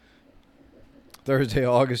Thursday,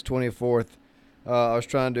 August 24th. I was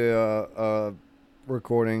trying to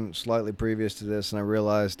recording slightly previous to this, and I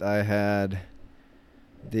realized I had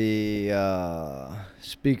the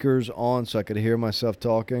speakers on so I could hear myself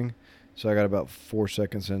talking. So I got about 4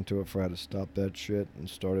 seconds into it before I had to stop that shit and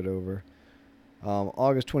start it over.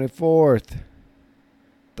 August 24th,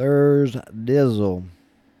 Thursday Dizzle.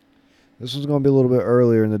 This was going to be a little bit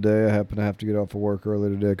earlier in the day. I happen to have to get off of work early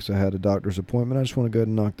today because I had a doctor's appointment. I just want to go ahead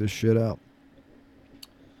and knock this shit out.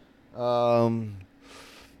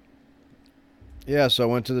 Yeah, so I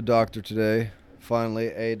went to the doctor today. Finally,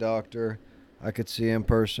 a doctor I could see in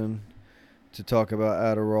person to talk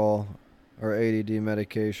about Adderall or ADD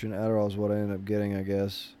medication. Adderall is what I ended up getting, I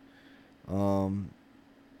guess.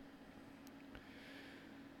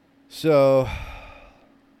 So,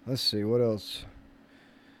 let's see, what else?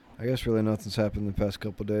 I guess really nothing's happened in the past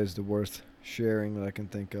couple days that worth sharing that I can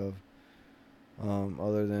think of.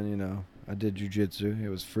 Other than, I did jujitsu. It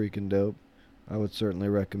was freaking dope. I would certainly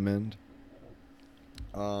recommend.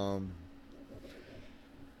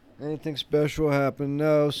 Anything special happened?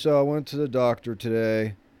 No. So I went to the doctor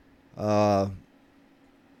today. And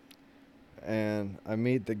I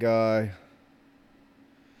meet the guy.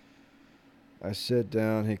 I sit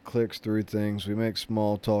down. He clicks through things. We make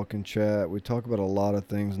small talk and chat. We talk about a lot of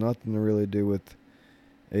things. Nothing to really do with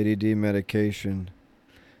ADD medication.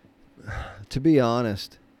 To be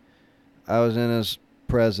honest, I was in his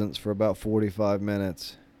presence for about 45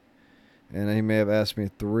 minutes. And he may have asked me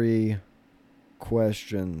 3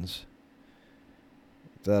 questions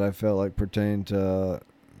that I felt like pertained to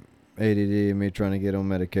ADD and me trying to get on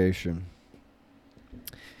medication.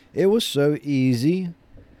 It was so easy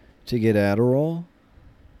to get Adderall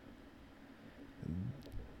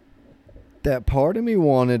that part of me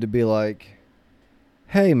wanted to be like,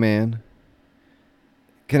 hey man,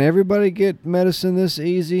 can everybody get medicine this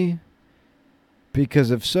easy?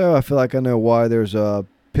 Because if so, I feel like I know why there's a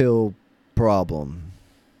pill problem.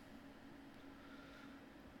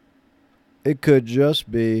 It could just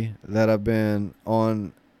be that I've been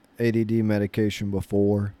on ADD medication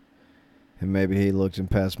before, and maybe he looked in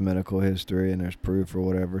past medical history and there's proof or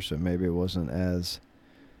whatever, so maybe it wasn't as,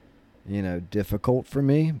 difficult for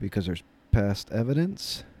me because there's past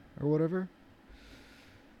evidence or whatever.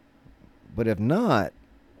 But if not,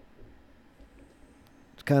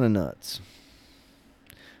 it's kind of nuts.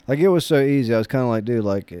 Like, it was so easy. I was kind of like,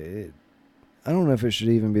 dude, I don't know if it should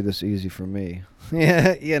even be this easy for me.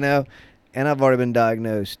 Yeah, and I've already been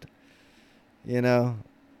diagnosed. I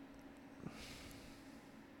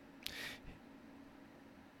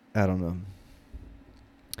don't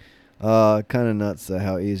know. Kind of nuts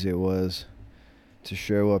how easy it was to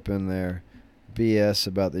show up in there, BS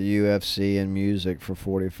about the UFC and music for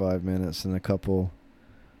 45 minutes and a couple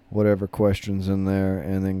whatever questions in there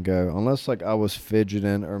and then go. Unless I was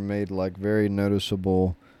fidgeting or made very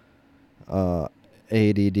noticeable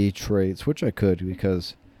ADD traits, which I could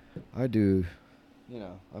because I do,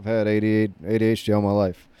 I've had ADHD all my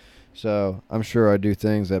life. So I'm sure I do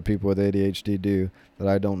things that people with ADHD do that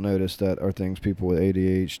I don't notice that are things people with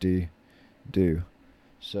ADHD do.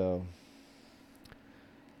 So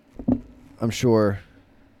I'm sure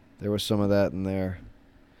there was some of that in there.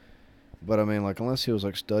 But I mean, unless he was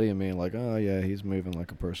studying me and oh yeah, he's moving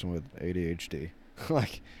like a person with ADHD.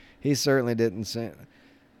 He certainly didn't say.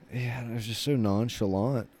 Yeah, it was just so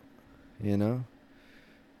nonchalant,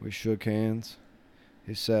 We shook hands.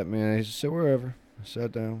 He sat me and he just said wherever. I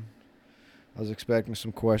sat down. I was expecting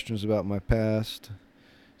some questions about my past,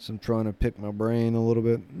 some trying to pick my brain a little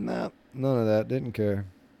bit. Nah, none of that. Didn't care.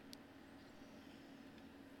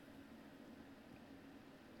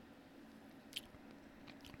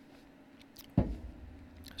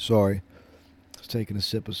 Sorry. I was taking a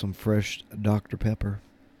sip of some fresh Dr. Pepper.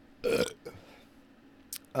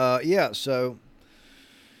 Yeah, so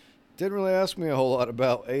didn't really ask me a whole lot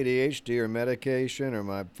about ADHD or medication or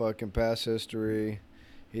my fucking past history.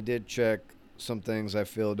 He did check some things I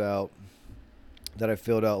filled out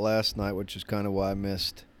last night, which is kind of why I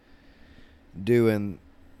missed doing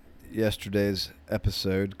yesterday's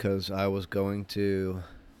episode because I was going to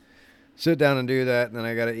sit down and do that, and then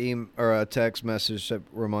I got a text message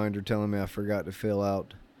reminder telling me I forgot to fill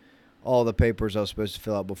out all the papers I was supposed to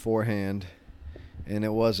fill out beforehand. And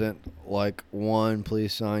it wasn't one,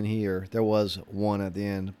 please sign here. There was one at the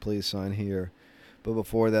end, please sign here. But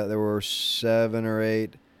before that, there were 7 or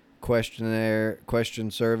 8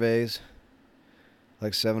 question surveys.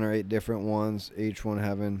 7 or 8 different ones, each one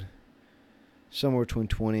having somewhere between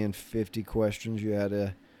 20 and 50 questions you had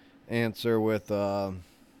to answer with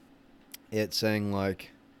it saying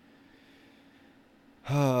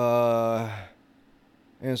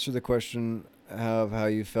answer the question have how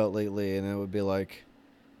you felt lately, and it would be like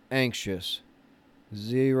anxious.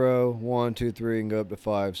 0, 1, 2, 3, and go up to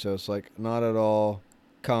 5. So it's like not at all,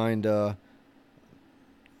 kinda,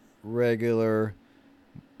 regular,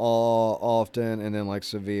 all often, and then like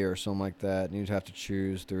severe or something like that. And you'd have to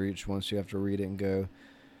choose through each one, so you have to read it and go,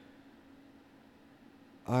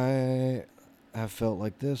 I have felt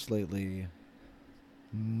like this lately.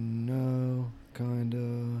 No, kinda,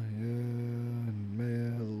 yeah,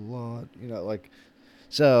 man, a lot. Like,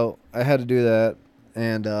 so I had to do that,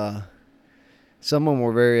 and some of them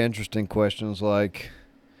were very interesting questions, like,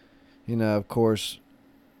 of course,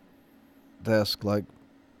 they ask, like,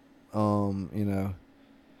 you know,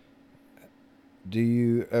 do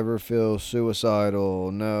you ever feel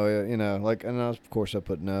suicidal? No, like, and of course I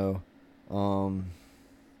put no. Um,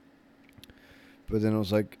 but then it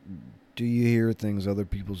was like, do you hear things other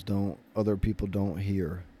people don't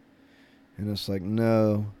hear? And it's like,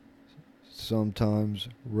 no, sometimes,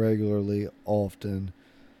 regularly, often,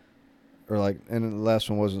 or like, and the last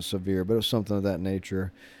one wasn't severe, but it was something of that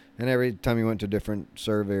nature. And every time you went to a different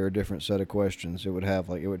survey or a different set of questions, it would have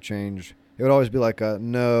like, it would change. It would always be like a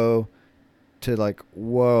no to like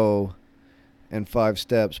whoa and 5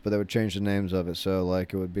 steps, but they would change the names of it. So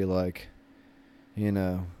like, it would be like, you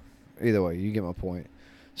know, either way, you get my point.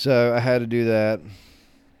 So I had to do that,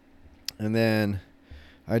 and then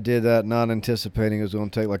I did that not anticipating it was going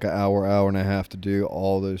to take like an hour, hour and a half to do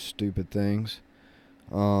all those stupid things.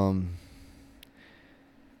 And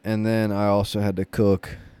then I also had to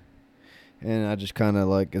cook. And I just kind of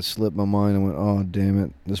like, it slipped my mind and went, oh, damn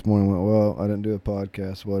it. This morning went, well, I didn't do a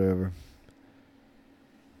podcast, whatever.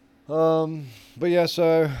 But yeah,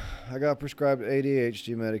 so I got prescribed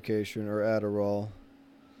ADHD medication, or Adderall.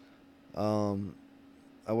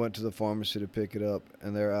 I went to the pharmacy to pick it up,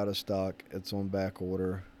 and they're out of stock. It's on back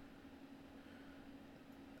order.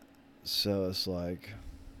 So it's like,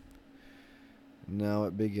 now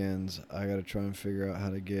it begins. I got to try and figure out how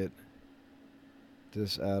to get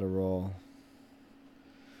this Adderall.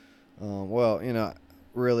 Well,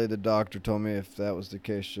 really the doctor told me if that was the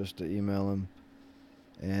case just to email him,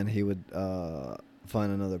 and he would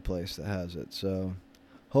find another place that has it. So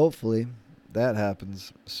hopefully that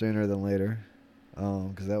happens sooner than later,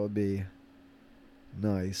 because that would be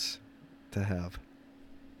nice to have.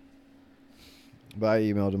 But I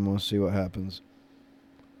emailed him. We'll see what happens.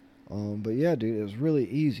 But yeah, dude, it was really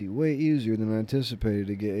easy, way easier than I anticipated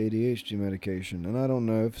to get ADHD medication. And I don't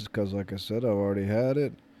know if it's because, like I said, I've already had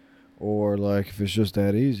it, or like if it's just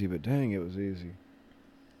that easy. But dang, it was easy.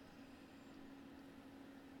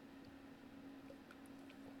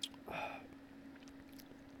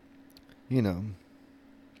 You know,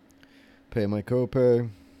 pay my copay,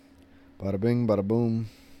 bada bing, bada boom.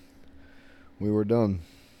 We were done.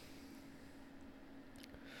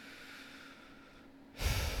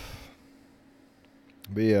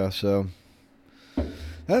 But yeah, so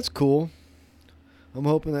that's cool. I'm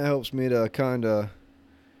hoping that helps me to kind of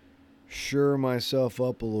sure myself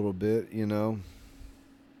up a little bit, I know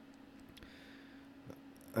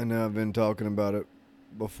I've been talking about it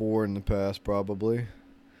before in the past, probably.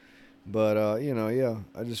 But, yeah,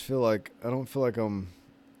 I just feel like, I don't feel like I'm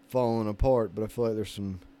falling apart, but I feel like there's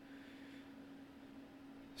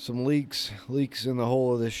some leaks in the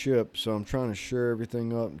hull of this ship. So I'm trying to sure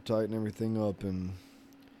everything up and tighten everything up, and,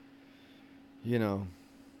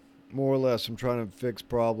 more or less I'm trying to fix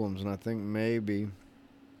problems. And I think maybe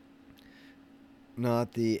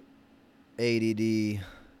not the ADD,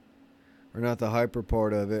 or not the hyper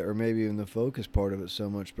part of it, or maybe even the focus part of it so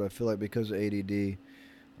much, but I feel like because of ADD,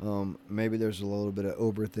 maybe there's a little bit of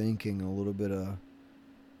overthinking, a little bit of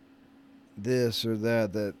this or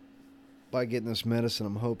that by getting this medicine,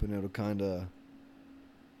 I'm hoping it'll kind of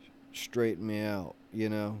straighten me out,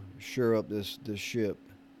 sure up this ship,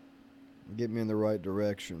 get me in the right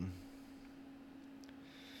direction,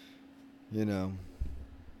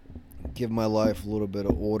 give my life a little bit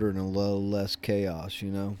of order and a little less chaos,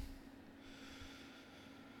 At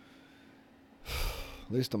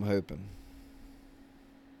least I'm hoping.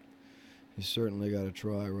 You certainly got to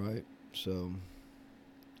try, right? So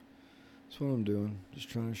that's what I'm doing. Just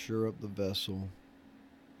trying to shore up the vessel.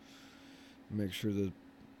 Make sure the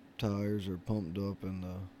tires are pumped up and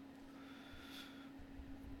the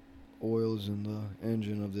oil is in the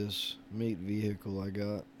engine of this meat vehicle I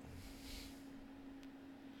got.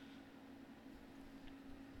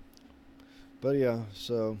 But yeah,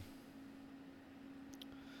 so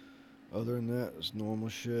other than that, it's normal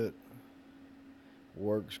shit.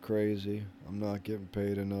 Work's crazy. I'm not getting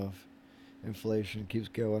paid enough. Inflation keeps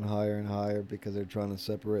going higher and higher because they're trying to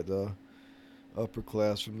separate the upper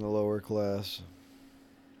class from the lower class.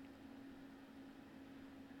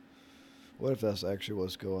 What if that's actually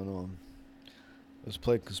what's going on? Let's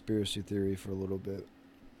play conspiracy theory for a little bit.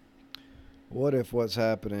 What if what's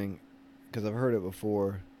happening, because I've heard it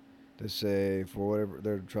before, they say for whatever,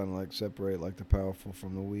 they're trying to like separate like the powerful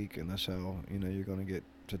from the weak, and that's how, you're going to get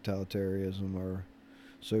totalitarianism or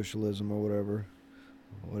socialism or whatever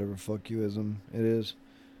fuck youism it is.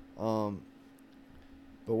 Um,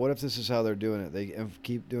 but what if this is how they're doing it? They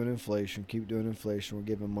keep doing inflation, keep doing inflation. We're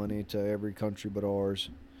giving money to every country but ours,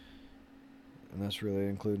 and that's really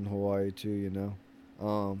including Hawaii too.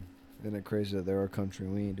 Isn't it crazy that they're our country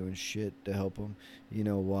and we ain't doing shit to help them? You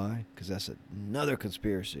know why? Because that's another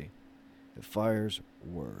conspiracy. The fires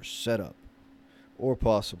were set up, or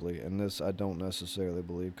possibly, and this I don't necessarily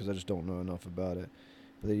believe because I just don't know enough about it.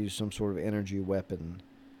 But they use some sort of energy weapon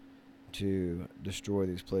to destroy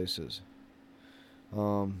these places. I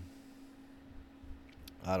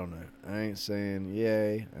don't know. I ain't saying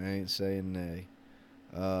yay. I ain't saying nay.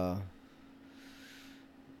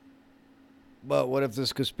 But what if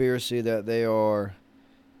this conspiracy that they are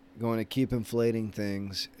going to keep inflating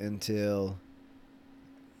things until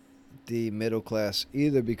the middle class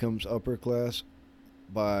either becomes upper class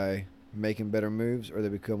by making better moves, or they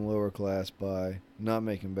become lower class by not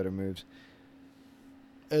making better moves?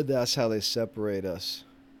 And that's how they separate us.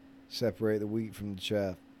 Separate the wheat from the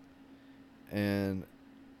chaff. And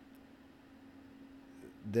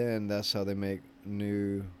then that's how they make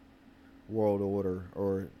new world order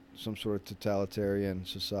or some sort of totalitarian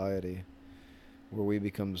society where we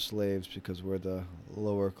become the slaves because we're the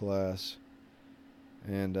lower class,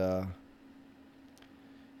 and the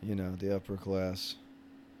upper class,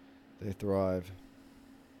 they thrive.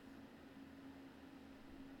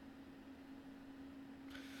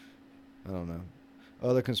 I don't know.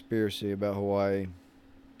 Other conspiracy about Hawaii,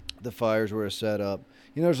 the fires were set up.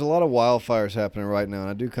 There's a lot of wildfires happening right now, and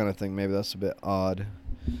I do kind of think maybe that's a bit odd.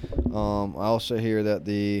 I also hear that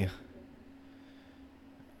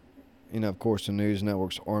of course, the news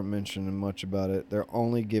networks aren't mentioning much about it. They're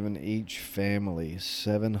only giving each family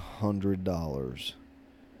 $700.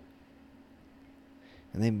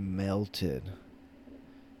 And they melted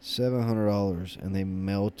 $700, and they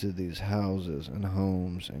melted these houses and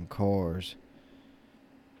homes and cars.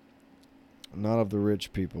 Not of the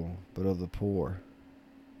rich people, but of the poor.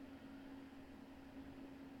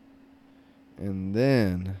 And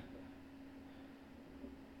then,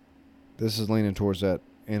 this is leaning towards that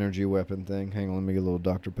energy weapon thing. Hang on, let me get a little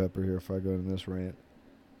Dr. Pepper here if I go in this rant.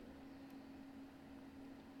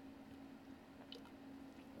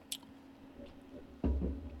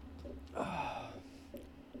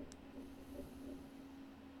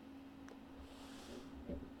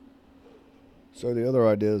 So the other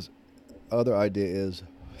idea is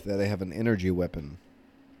that they have an energy weapon,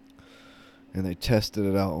 and they tested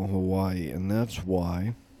it out on Hawaii, and that's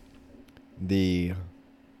why the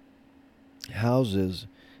houses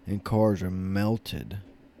and cars are melted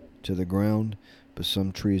to the ground, but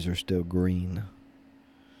some trees are still green.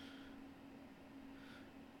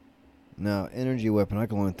 Now, energy weapon, I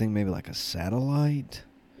can only think maybe like a satellite.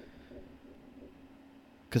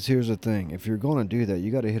 Because here's the thing, if you're going to do that, you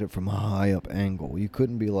got to hit it from a high up angle. You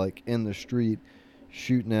couldn't be like in the street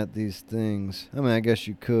shooting at these things. I mean, I guess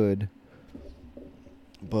you could,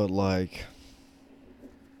 but like,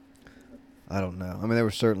 I don't know. I mean, there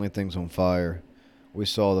were certainly things on fire. We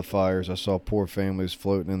saw the fires. I saw poor families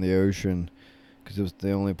floating in the ocean because it was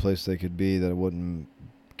the only place they could be that wouldn't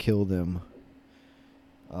kill them.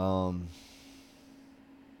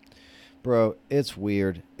 Bro, it's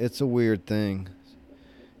weird. It's a weird thing.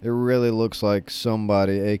 It really looks like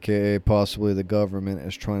somebody, aka possibly the government,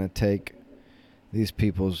 is trying to take these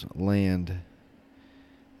people's land.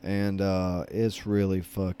 And it's really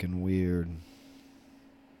fucking weird.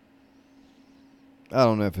 I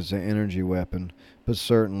don't know if it's an energy weapon, but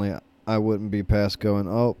certainly I wouldn't be past going,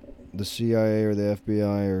 oh, the CIA or the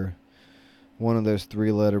FBI or one of those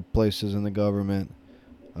three-letter places in the government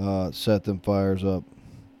set them fires up.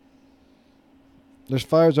 There's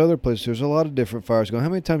fires other places. There's a lot of different fires going. How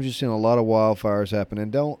many times have you seen a lot of wildfires happen? And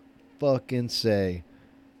don't fucking say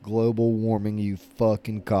global warming, you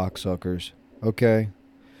fucking cocksuckers. Okay?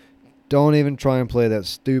 Don't even try and play that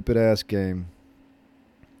stupid ass game.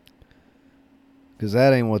 Because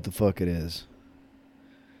that ain't what the fuck it is.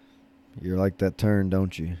 You like that turn,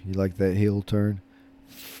 don't you? You like that heel turn?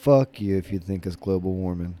 Fuck you if you think it's global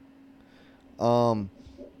warming.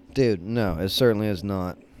 Dude, no, it certainly is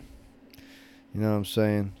not. You know what I'm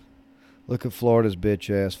saying? Look at Florida's bitch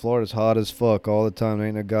ass. Florida's hot as fuck all the time. There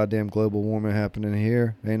ain't no goddamn global warming happening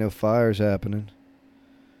here. There ain't no fires happening.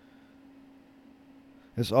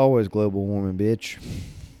 It's always global warming, bitch.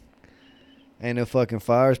 Ain't no fucking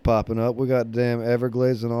fires popping up. We got damn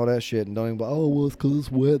Everglades and all that shit, and don't even. Oh well, it's 'cause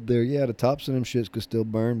it's wet there. Yeah, the tops of them shits could still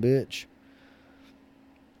burn, bitch.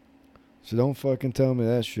 So don't fucking tell me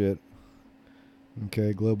that shit.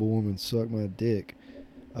 Okay, global warming, suck my dick.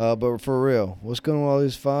 But for real, what's going on with all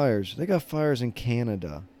these fires? They got fires in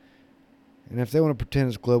Canada. And if they want to pretend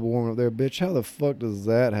it's global warming up there, bitch, how the fuck does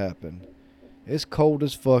that happen? It's cold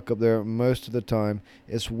as fuck up there most of the time.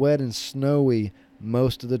 It's wet and snowy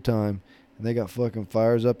most of the time. And they got fucking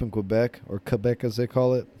fires up in Quebec, or Quebec as they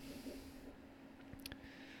call it.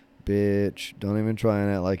 Bitch, don't even try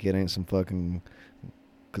and act like it ain't some fucking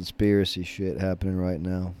conspiracy shit happening right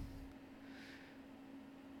now.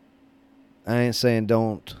 I ain't saying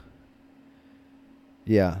don't.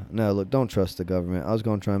 Yeah, no, look, don't trust the government. I was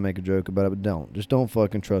going to try and make a joke about it, but don't. Just don't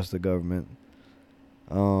fucking trust the government.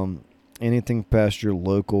 Anything past your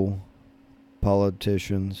local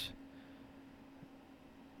politicians,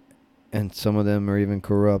 and some of them are even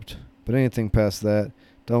corrupt, but anything past that,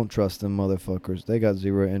 don't trust them motherfuckers. They got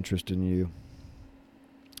zero interest in you.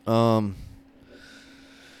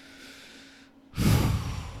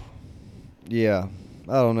 Yeah,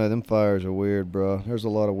 I don't know. Them fires are weird, bro. There's a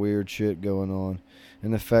lot of weird shit going on.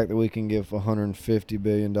 And the fact that we can give $150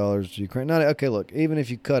 billion to Ukraine. Not, okay, look, even if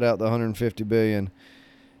you cut out the $150 billion,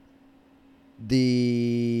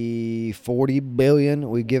 the $40 billion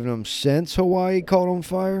we've given them since Hawaii caught on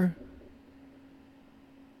fire,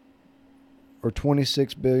 or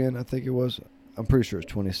 $26 billion, I think it was. I'm pretty sure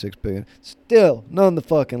it's $26 billion. Still, none the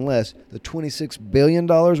fucking less. The $26 billion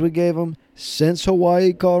we gave them since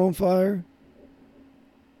Hawaii caught on fire,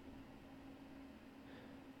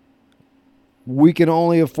 we can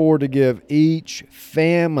only afford to give each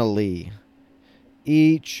family,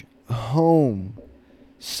 each home,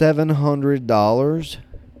 $700,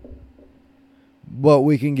 but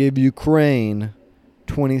we can give Ukraine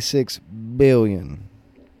 $26 billion.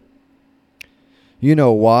 You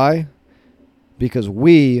know why? Because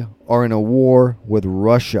we are in a war with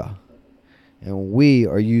Russia, and we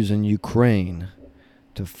are using Ukraine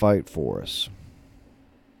to fight for us.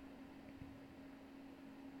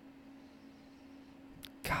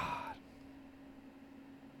 God.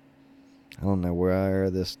 I don't know where I hear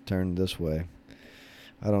this turned this way.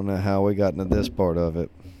 I don't know how we got into this part of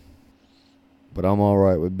it. But I'm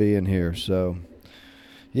alright with being here, so.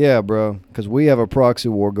 Yeah, bro. Because we have a proxy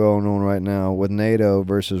war going on right now with NATO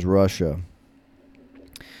versus Russia.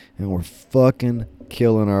 And we're fucking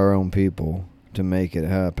killing our own people to make it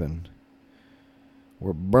happen.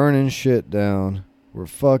 We're burning shit down. We're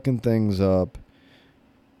fucking things up.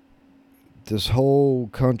 This whole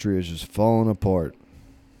country is just falling apart.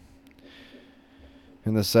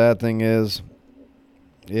 And the sad thing is,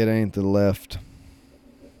 it ain't the left.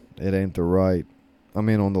 It ain't the right. I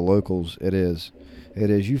mean, on the locals, it is. It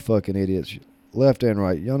is. You fucking idiots. Left and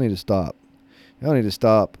right. Y'all need to stop. Y'all need to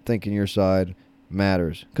stop thinking your side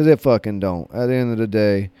matters. Because it fucking don't. At the end of the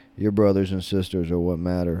day, your brothers and sisters are what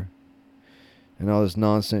matter. And all this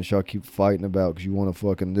nonsense y'all keep fighting about because you want to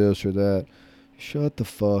fucking this or that. Shut the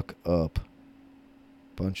fuck up.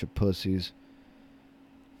 Bunch of pussies.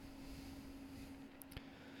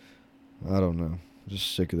 I don't know. I'm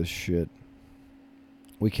just sick of this shit.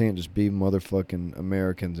 We can't just be motherfucking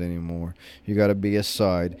Americans anymore. You gotta be a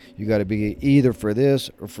side. You gotta be either for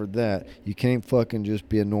this or for that. You can't fucking just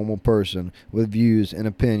be a normal person with views and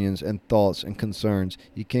opinions and thoughts and concerns.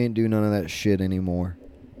 You can't do none of that shit anymore.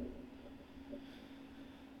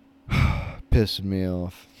 Pissing me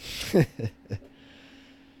off.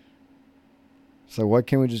 So why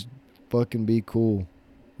can't we just fucking be cool?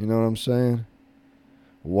 You know what I'm saying?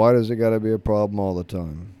 Why does it gotta be a problem all the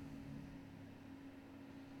time?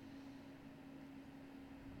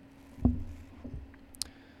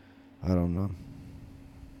 I don't know.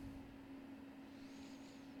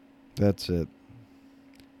 That's it.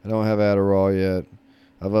 I don't have Adderall yet.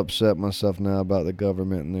 I've upset myself now about the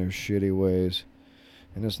government and their shitty ways.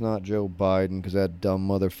 And it's not Joe Biden, because that dumb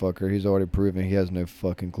motherfucker, he's already proven he has no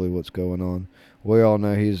fucking clue what's going on. We all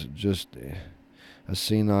know he's just a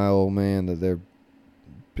senile old man that they're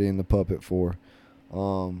being the puppet for.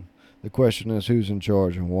 The question is, who's in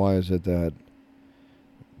charge, and why is it that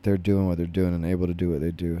they're doing what they're doing and able to do what they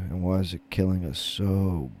do, and why is it killing us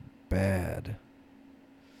so bad?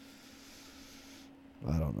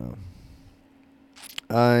 I don't know.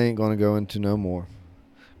 I ain't gonna go into no more,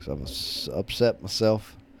 because I've upset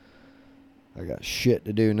myself. I got shit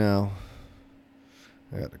to do now.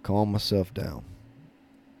 I got to calm myself down.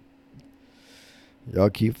 Y'all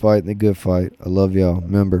keep fighting the good fight. I love y'all.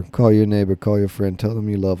 Remember, call your neighbor, call your friend, tell them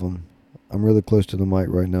you love them. I'm really close to the mic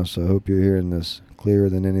right now, so I hope you're hearing this clearer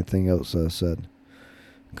than anything else I said.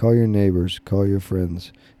 Call your neighbors, call your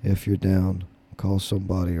friends. If you're down, call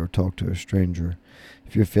somebody or talk to a stranger.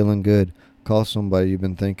 If you're feeling good, call somebody you've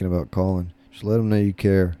been thinking about calling. Just let them know you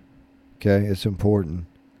care. Okay? It's important.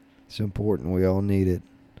 It's important. We all need it.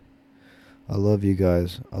 I love you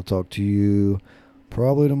guys. I'll talk to you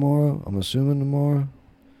probably tomorrow. I'm assuming tomorrow.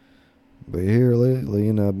 But here lately,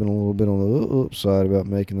 I've been a little bit on the upside about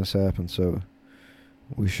making this happen. So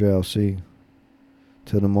we shall see.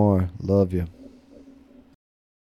 Till tomorrow. Love you.